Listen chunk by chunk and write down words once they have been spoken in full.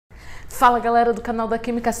Fala galera do canal da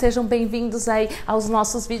Química, sejam bem-vindos aí aos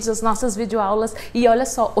nossos vídeos, às nossas videoaulas. E olha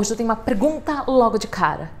só, hoje eu tenho uma pergunta logo de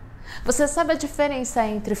cara. Você sabe a diferença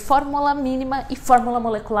entre fórmula mínima e fórmula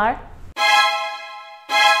molecular?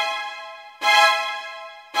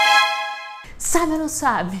 Sabe ou não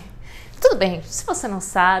sabe? Tudo bem, se você não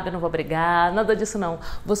sabe, eu não vou brigar, nada disso não.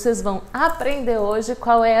 Vocês vão aprender hoje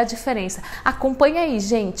qual é a diferença. Acompanha aí,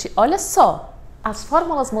 gente, olha só. As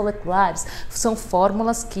fórmulas moleculares são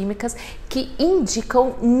fórmulas químicas que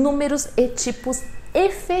indicam números e tipos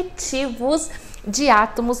efetivos de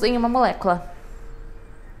átomos em uma molécula.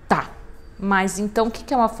 Tá, mas então o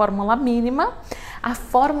que é uma fórmula mínima? A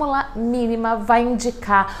fórmula mínima vai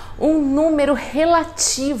indicar um número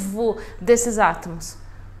relativo desses átomos.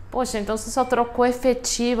 Poxa, então você só trocou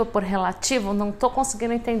efetivo por relativo? Não estou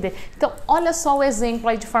conseguindo entender. Então, olha só o exemplo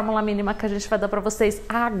aí de fórmula mínima que a gente vai dar para vocês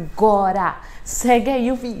agora. Segue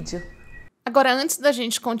aí o vídeo. Agora, antes da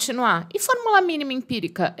gente continuar, e fórmula mínima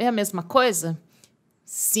empírica é a mesma coisa?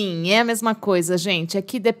 Sim, é a mesma coisa, gente.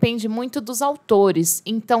 Aqui depende muito dos autores.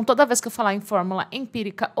 Então, toda vez que eu falar em fórmula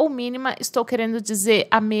empírica ou mínima, estou querendo dizer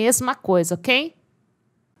a mesma coisa, ok?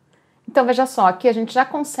 Então, veja só, aqui a gente já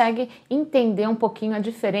consegue entender um pouquinho a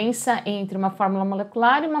diferença entre uma fórmula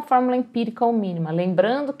molecular e uma fórmula empírica ou mínima.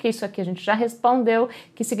 Lembrando que isso aqui a gente já respondeu,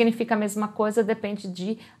 que significa a mesma coisa, depende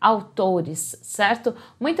de autores, certo?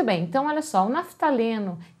 Muito bem, então olha só, o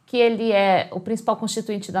naftaleno, que ele é o principal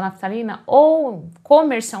constituinte da naftalina, ou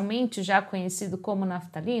comercialmente já conhecido como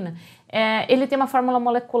naftalina, ele tem uma fórmula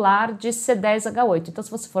molecular de C10H8. Então,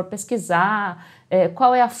 se você for pesquisar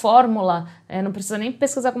qual é a fórmula, não precisa nem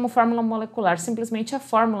pesquisar como fórmula molecular, simplesmente a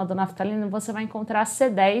fórmula do naftalina, você vai encontrar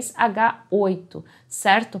C10H8,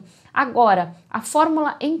 certo? Agora, a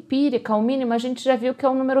fórmula empírica, ou mínima, a gente já viu que é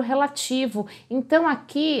um número relativo. Então,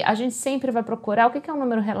 aqui, a gente sempre vai procurar o que é um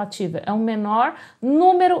número relativo? É um menor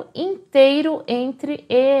número inteiro entre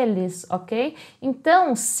eles, ok?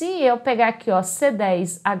 Então, se eu pegar aqui, ó,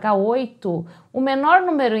 C10H8, o menor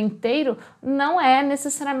número inteiro não é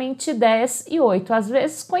necessariamente 10 e 8. Às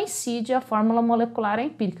vezes coincide a fórmula molecular e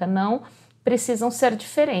empírica, não precisam ser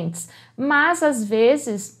diferentes. Mas, às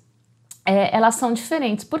vezes, elas são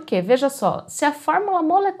diferentes. Por quê? Veja só, se a fórmula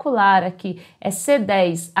molecular aqui é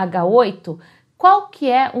C10H8, qual que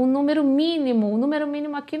é o número mínimo? O número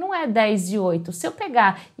mínimo aqui não é 10 e 8. Se eu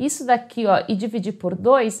pegar isso daqui, ó, e dividir por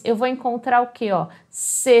 2, eu vou encontrar o que, ó?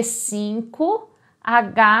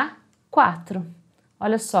 C5H4.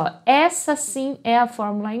 Olha só, essa sim é a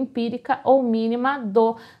fórmula empírica ou mínima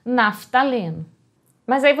do naftaleno.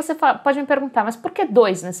 Mas aí você pode me perguntar, mas por que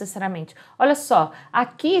 2 necessariamente? Olha só,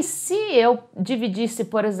 aqui se eu dividisse,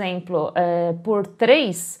 por exemplo, por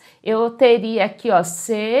 3, eu teria aqui, ó,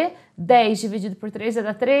 C10 dividido por 3 ia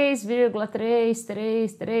dar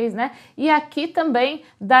 3,333, né? E aqui também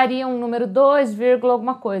daria um número 2,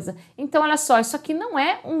 alguma coisa. Então, olha só, isso aqui não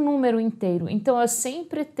é um número inteiro. Então, eu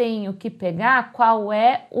sempre tenho que pegar qual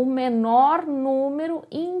é o menor número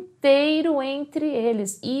inteiro entre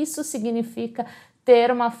eles. Isso significa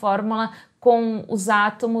ter uma fórmula com os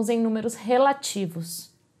átomos em números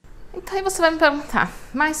relativos. Então aí você vai me perguntar,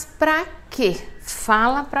 mas para quê?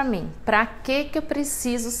 Fala para mim, para que eu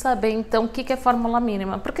preciso saber então o que é fórmula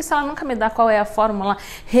mínima? Porque se ela nunca me dá qual é a fórmula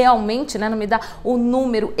realmente, né, não me dá o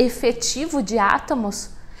número efetivo de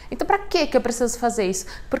átomos, então para que eu preciso fazer isso?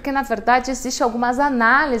 Porque na verdade existem algumas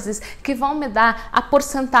análises que vão me dar a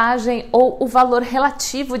porcentagem ou o valor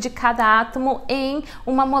relativo de cada átomo em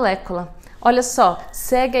uma molécula. Olha só,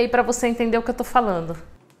 segue aí para você entender o que eu tô falando.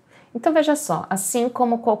 Então veja só, assim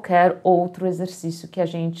como qualquer outro exercício que a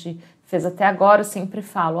gente fez até agora, eu sempre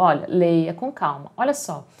falo, olha, leia com calma. Olha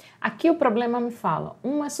só, aqui o problema me fala,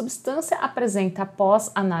 uma substância apresenta após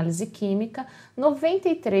análise química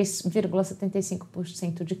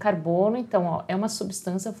 93,75% de carbono, então ó, é uma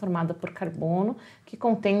substância formada por carbono que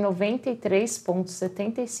contém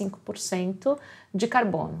 93,75% de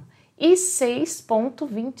carbono e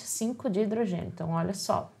 6,25% de hidrogênio. Então olha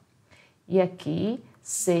só, e aqui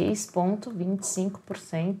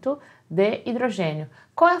 6,25% de hidrogênio.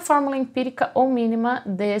 Qual é a fórmula empírica ou mínima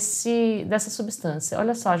dessa substância?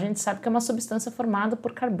 Olha só, a gente sabe que é uma substância formada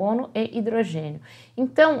por carbono e hidrogênio.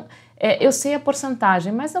 Então, eu sei a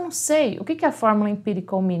porcentagem, mas eu não sei o que é a fórmula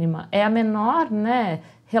empírica ou mínima. É a menor, né,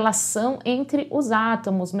 relação entre os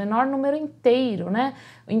átomos, menor número inteiro, né,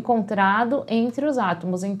 encontrado entre os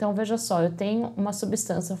átomos. Então, veja só, eu tenho uma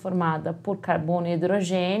substância formada por carbono e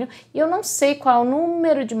hidrogênio e eu não sei qual é o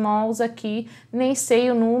número de mols aqui, nem sei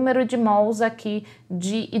o número de mols aqui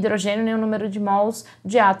de hidrogênio, nem o número de mols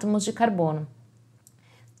de átomos de carbono.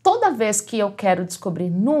 Toda vez que eu quero descobrir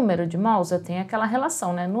número de mols, eu tenho aquela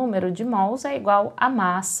relação, né? Número de mols é igual a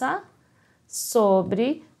massa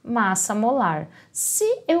sobre massa molar. Se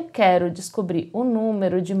eu quero descobrir o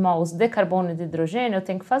número de mols de carbono e de hidrogênio, eu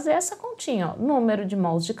tenho que fazer essa continha, ó, número de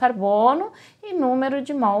mols de carbono e número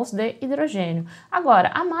de mols de hidrogênio.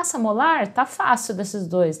 Agora, a massa molar tá fácil desses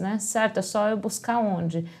dois, né? Certo? É só eu buscar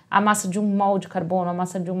onde? A massa de 1 mol de carbono, a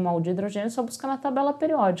massa de 1 mol de hidrogênio, é só buscar na tabela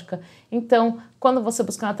periódica. Então, quando você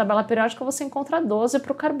buscar na tabela periódica, você encontra 12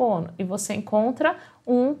 para o carbono e você encontra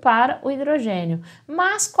 1 para o hidrogênio.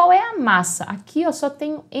 Mas qual é a massa? Aqui eu só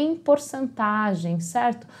tenho em porcentagem,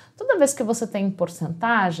 certo? Toda vez que você tem em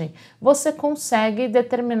porcentagem, você consegue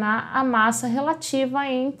determinar a massa relativa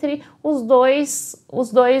entre os dois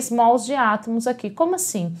mols de átomos aqui. Como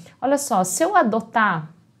assim? Olha só, se eu adotar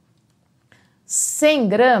 100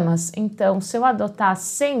 gramas, então, se eu adotar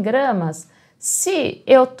 100 gramas, se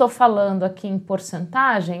eu tô falando aqui em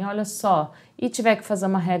porcentagem, olha só, e tiver que fazer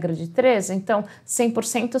uma regra de 3, então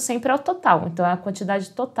 100% sempre é o total, então é a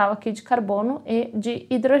quantidade total aqui de carbono e de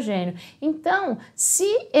hidrogênio. Então, se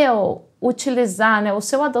eu utilizar, né, ou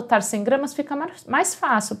se eu adotar 100 gramas, fica mais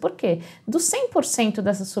fácil. Por quê? Do 100%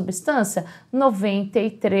 dessa substância,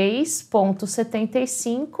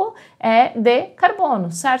 93,75 é de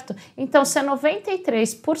carbono, certo? Então, se é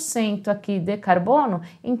 93% aqui de carbono,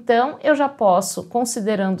 então eu já posso,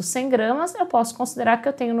 considerando 100 gramas, eu posso considerar que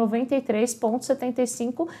eu tenho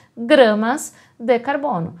 93,75 gramas de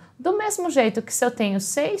carbono. Do mesmo jeito que se eu tenho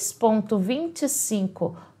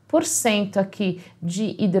 6,25% aqui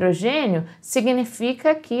de hidrogênio,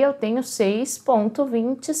 significa que eu tenho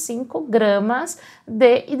 6,25 gramas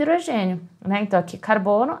de hidrogênio, né? Então, aqui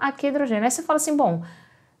carbono, aqui hidrogênio. Aí você fala assim, bom,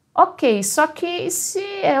 ok, só que se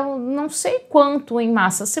eu não sei quanto em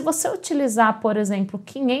massa, se você utilizar, por exemplo,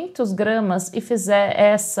 500 gramas e fizer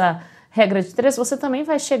essa regra de 3, você também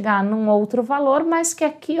vai chegar num outro valor, mas que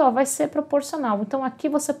aqui, ó, vai ser proporcional. Então, aqui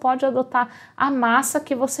você pode adotar a massa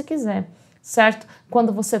que você quiser, certo?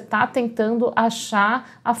 Quando você está tentando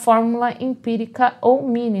achar a fórmula empírica ou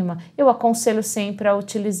mínima. Eu aconselho sempre a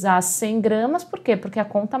utilizar 100 gramas, por quê? Porque é a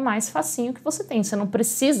conta mais facinho que você tem, você não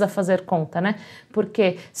precisa fazer conta, né?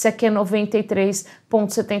 Porque se aqui é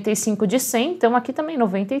 93,75 de 100, então aqui também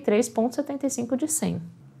 93,75 de 100.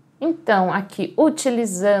 Então, aqui,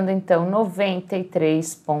 utilizando, então,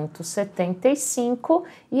 93,75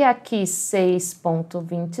 e aqui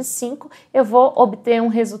 6,25, eu vou obter um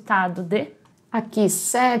resultado de, aqui,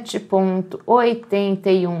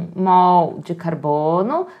 7,81 mol de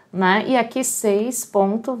carbono, né? E aqui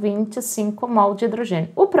 6,25 mol de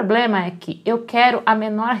hidrogênio. O problema é que eu quero a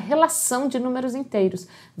menor relação de números inteiros.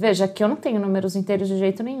 Veja, aqui eu não tenho números inteiros de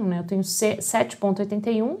jeito nenhum, né? Eu tenho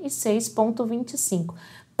 7,81 e 6,25.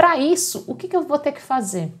 Para isso, o que eu vou ter que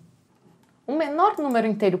fazer? O menor número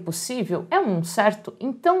inteiro possível é 1, certo?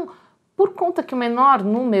 Então, por conta que o menor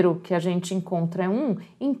número que a gente encontra é 1,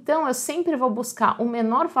 então eu sempre vou buscar o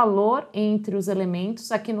menor valor entre os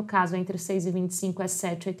elementos. Aqui no caso, entre 6 e 25 é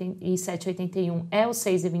 7 e 7,81 é o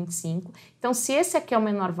 6,25. Então, se esse aqui é o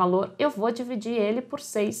menor valor, eu vou dividir ele por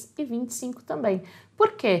 6,25 também.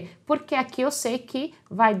 Por quê? Porque aqui eu sei que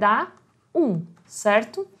vai dar 1,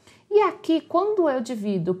 certo? E aqui, quando eu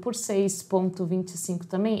divido por 6,25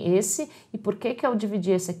 também, esse, e por que eu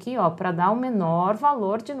dividi esse aqui, ó, para dar o menor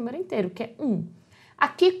valor de número inteiro, que é 1.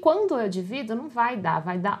 Aqui, quando eu divido, não vai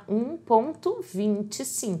dar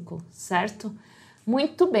 1,25, certo?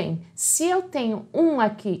 Muito bem, se eu tenho 1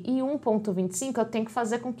 aqui e 1,25, eu tenho que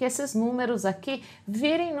fazer com que esses números aqui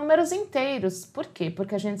virem números inteiros. Por quê?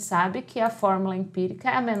 Porque a gente sabe que a fórmula empírica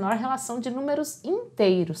é a menor relação de números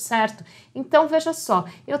inteiros, certo? Então, veja só,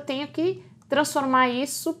 eu tenho que transformar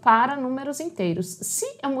isso para números inteiros. Se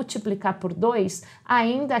eu multiplicar por 2,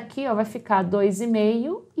 ainda aqui ó, vai ficar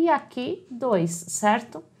 2,5 e aqui 2,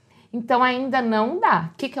 certo? Então, ainda não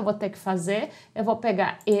dá. O que eu vou ter que fazer? Eu vou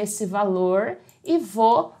pegar esse valor e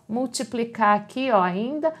vou multiplicar aqui, ó,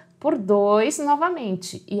 ainda por 2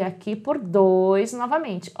 novamente. E aqui por 2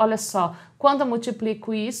 novamente. Olha só, quando eu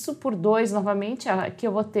multiplico isso por 2 novamente, aqui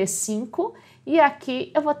eu vou ter 5 e aqui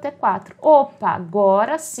eu vou ter 4. Opa,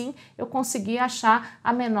 agora sim eu consegui achar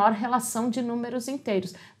a menor relação de números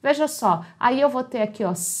inteiros. Veja só, aí eu vou ter aqui,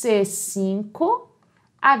 ó, C5,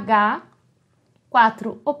 H4.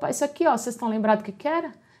 Opa, isso aqui, ó, vocês estão lembrados do que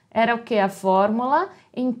era? Era o que? A fórmula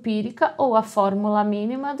empírica ou a fórmula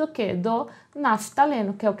mínima do que? Do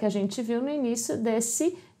naftaleno, que é o que a gente viu no início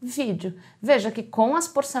desse vídeo. Veja que com as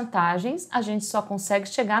porcentagens a gente só consegue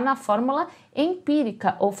chegar na fórmula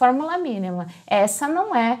empírica ou fórmula mínima. Essa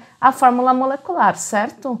não é a fórmula molecular,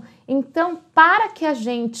 certo? Então, para que a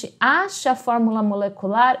gente ache a fórmula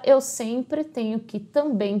molecular, eu sempre tenho que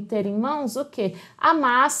também ter em mãos o que? A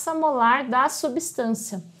massa molar da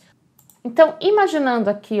substância. Então, imaginando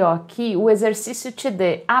aqui, ó, que o exercício te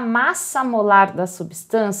dê a massa molar da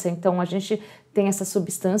substância, então a gente tem essa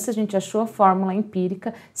substância, a gente achou a fórmula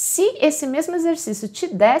empírica. Se esse mesmo exercício te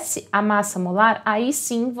desse a massa molar, aí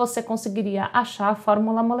sim você conseguiria achar a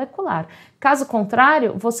fórmula molecular. Caso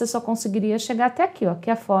contrário, você só conseguiria chegar até aqui, ó, que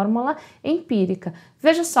é a fórmula empírica.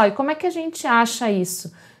 Veja só, e como é que a gente acha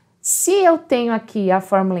isso? Se eu tenho aqui a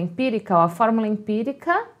fórmula empírica, ó, a fórmula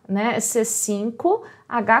empírica, né,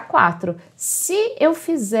 C5H4. Se eu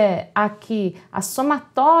fizer aqui a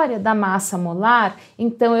somatória da massa molar,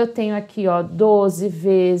 então eu tenho aqui, ó, 12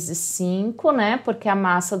 vezes 5, né, porque a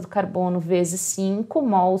massa do carbono vezes 5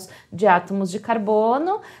 mols de átomos de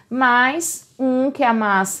carbono, mais 1, que é a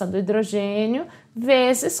massa do hidrogênio,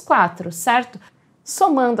 vezes 4, certo?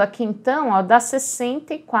 Somando aqui então, ó, dá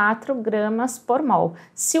 64 gramas por mol.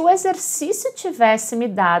 Se o exercício tivesse me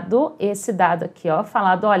dado esse dado aqui, ó,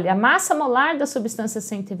 falado, olha, a massa molar da substância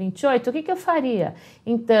 128, o que que eu faria?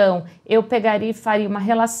 Então, eu pegaria e faria uma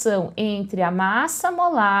relação entre a massa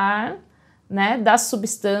molar, né, da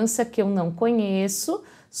substância que eu não conheço,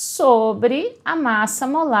 sobre a massa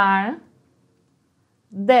molar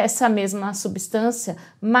dessa mesma substância,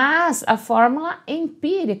 mas a fórmula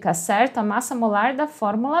empírica, certo? A massa molar da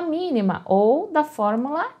fórmula mínima ou da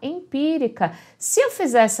fórmula empírica. Se eu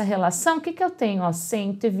fizer essa relação, o que que eu tenho? Ó,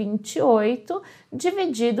 128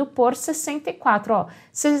 dividido por 64. Ó,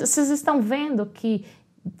 vocês estão vendo que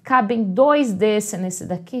cabem 2 nesse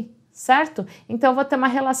daqui, certo? Então, eu vou ter uma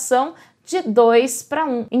relação de 2 para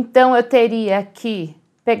 1. Então, eu teria que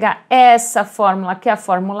pegar essa fórmula, que é a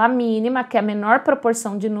fórmula mínima, que é a menor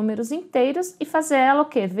proporção de números inteiros, e fazer ela o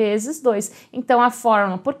quê? Vezes 2. Então, a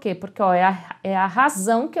fórmula, por quê? Porque ó, é a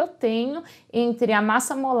razão que eu tenho entre a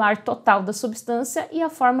massa molar total da substância e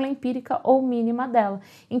a fórmula empírica ou mínima dela.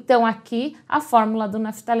 Então, aqui, a fórmula do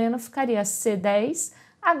naftaleno ficaria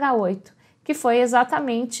C10H8, que foi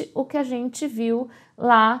exatamente o que a gente viu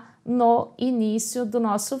lá no início do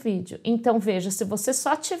nosso vídeo. Então, veja, se você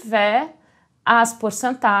só tiver as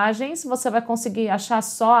porcentagens, você vai conseguir achar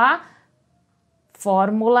só a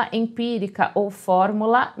fórmula empírica ou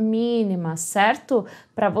fórmula mínima, certo?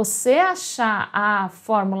 Para você achar a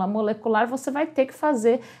fórmula molecular, você vai ter que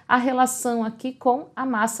fazer a relação aqui com a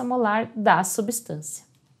massa molar da substância.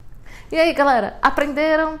 E aí, galera,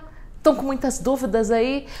 aprenderam? Estão com muitas dúvidas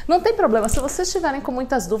aí? Não tem problema, se vocês estiverem com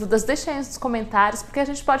muitas dúvidas, deixem aí nos comentários, porque a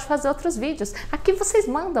gente pode fazer outros vídeos. Aqui vocês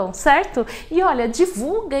mandam, certo? E olha,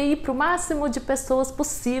 divulga aí para o máximo de pessoas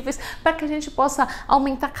possíveis, para que a gente possa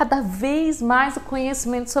aumentar cada vez mais o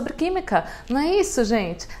conhecimento sobre química. Não é isso,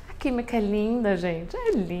 gente? Química é linda, gente,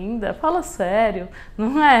 é linda, fala sério,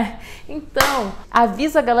 não é? Então,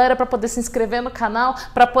 avisa a galera para poder se inscrever no canal,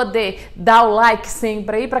 para poder dar o like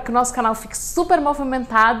sempre aí, para que o nosso canal fique super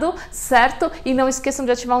movimentado, certo? E não esqueçam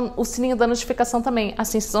de ativar o sininho da notificação também,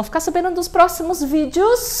 assim vocês vão ficar sabendo dos próximos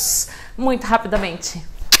vídeos muito rapidamente.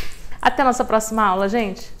 Até a nossa próxima aula,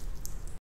 gente!